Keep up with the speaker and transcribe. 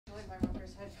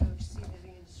head coach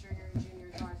Vivian Stringer,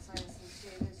 junior guard Syessence,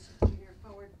 junior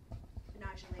forward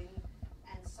Betnijah Laney,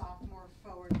 and sophomore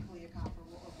forward Kahleah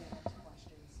will open it up to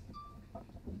questions.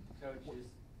 Coach,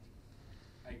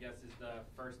 I guess is the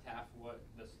first half what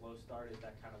the slow start, is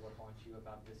that kind of what haunts you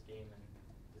about this game, and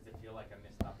does it feel like a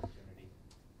missed opportunity?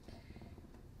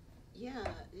 Yeah,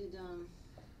 we've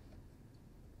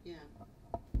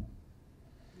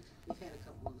had a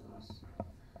couple of those,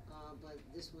 but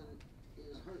this one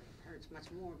hurts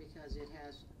much more because it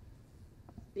has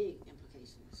big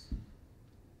implications,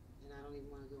 and I don't even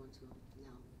want to go into them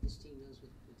now. This team knows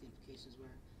what the implications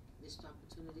were. Missed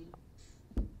opportunity.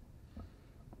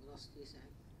 What else do you say?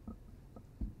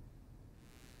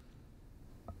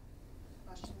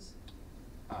 Questions?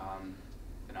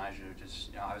 Betnijah,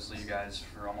 just obviously you guys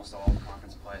for almost all the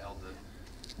conference play held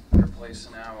your place,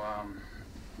 and now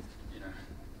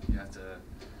you have to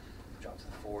drop to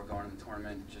the 4 going to the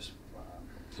tournament. Just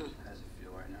how does it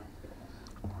feel right now?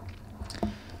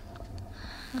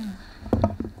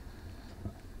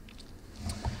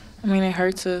 I mean, it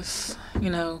hurts us,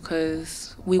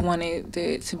 because we wanted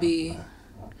it to be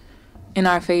in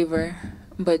our favor.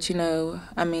 But,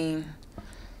 I mean,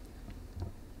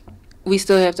 we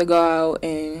still have to go out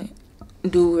and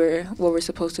do what we're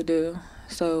supposed to do.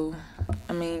 So,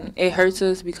 I mean, it hurts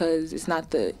us because it's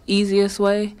not the easiest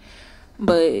way,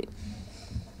 but...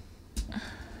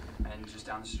 And just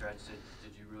down the stretch,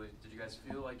 did you guys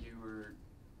feel like you were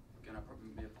going to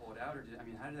pull it out? Or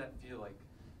how did that feel like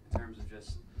in terms of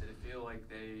just, did it feel like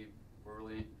they were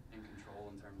really in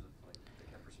control in terms of, like, they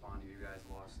kept responding, you guys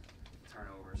lost a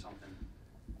turnover or something?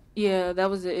 Yeah, that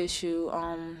was the issue.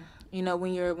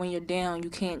 When you're down, you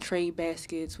can't trade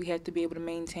baskets. We have to be able to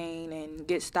maintain and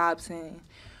get stops, and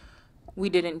we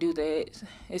didn't do that.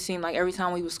 It seemed like every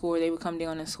time we would score, they would come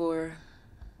down and score.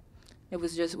 It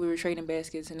was just we were trading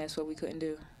baskets, and that's what we couldn't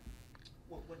do.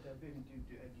 What Vivian,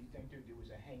 do you think there was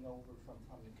a hangover from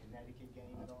the Connecticut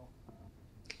game at all?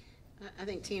 I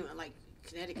think team like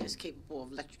Connecticut is capable of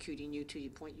electrocuting you to the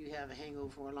point you have a hangover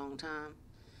for a long time.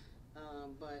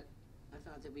 But I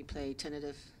thought that we played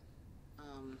tentative.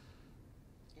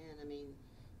 And I mean,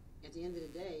 at the end of the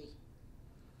day,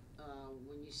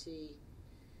 when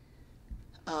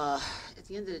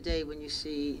you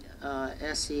see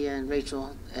Essie and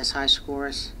Rachel as high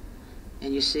scorers,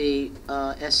 and you see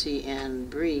Essie and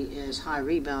Bree as high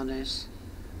rebounders,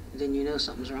 then you know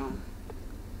something's wrong.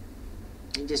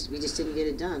 We just didn't get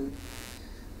it done.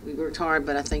 We worked hard,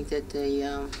 but I think that they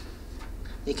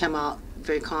come out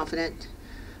very confident.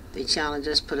 They challenged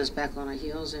us, put us back on our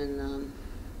heels, and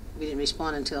we didn't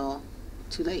respond until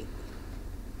too late.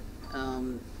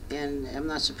 And I'm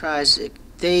not surprised.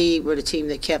 They were the team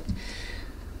that kept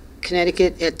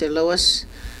Connecticut at their lowest.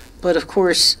 But, of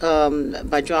course,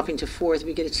 by dropping to 4th,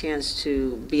 we get a chance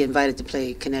to be invited to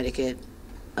play Connecticut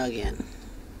again.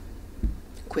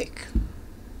 Quick.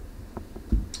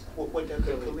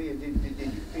 Kahleah, did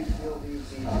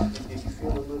you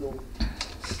feel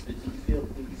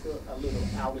a little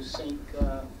out of sync,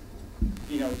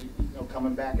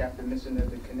 coming back after missing the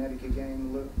Connecticut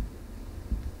game a little?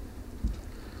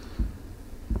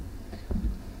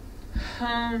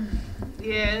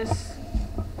 Yeah, it's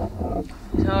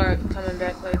hard coming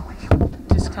back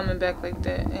like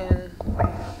that, and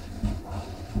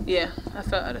yeah, I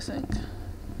felt out of sync.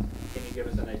 Can you give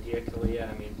us an idea, Kahleah?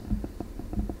 I mean,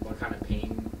 what kind of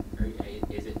pain?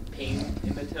 Is it pain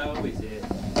in the toe? Is it?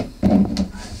 I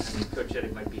mean, Coach said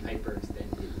it might be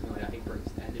hyperextended.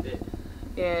 Hyperextended it.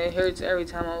 Yeah, it hurts every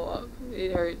time I walk.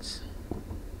 It hurts.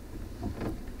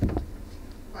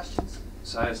 Questions?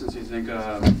 Syessence, you think,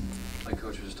 like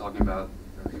Coach was just talking about,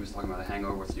 or he was talking about a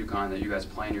hangover with UConn, that you guys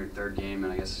playing your 3rd game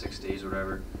in, I guess, 6 days or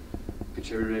whatever,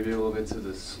 contributed maybe a little bit to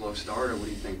the slow start, or what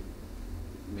do you think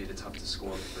made it tough to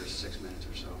score the first 6 minutes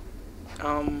or so?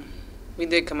 We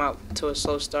did come out to a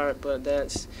slow start, but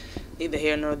that's neither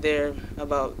here nor there.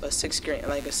 About a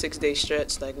 6-day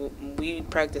stretch. Like, we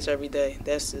practice every day.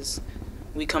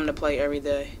 We come to play every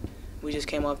day. We just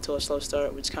came off to a slow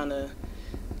start, which kind of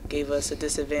gave us a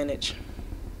disadvantage.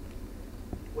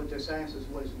 What the Syessence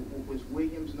was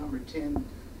Williams, number 10,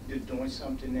 doing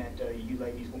something that you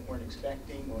ladies weren't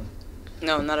expecting, or?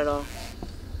 No, not at all.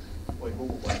 What do you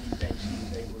think she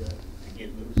was able to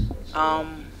get loose?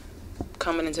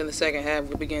 Coming into the second half,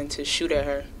 we began to shoot at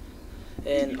her,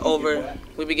 and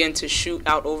we began to shoot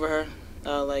out over her,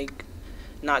 like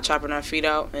not chopping our feet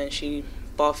out, and she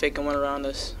ball fake and went around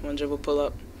us. One dribble pull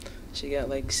up, she got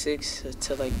like 6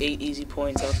 to 8 easy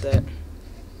points off that.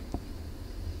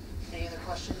 Any other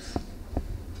questions?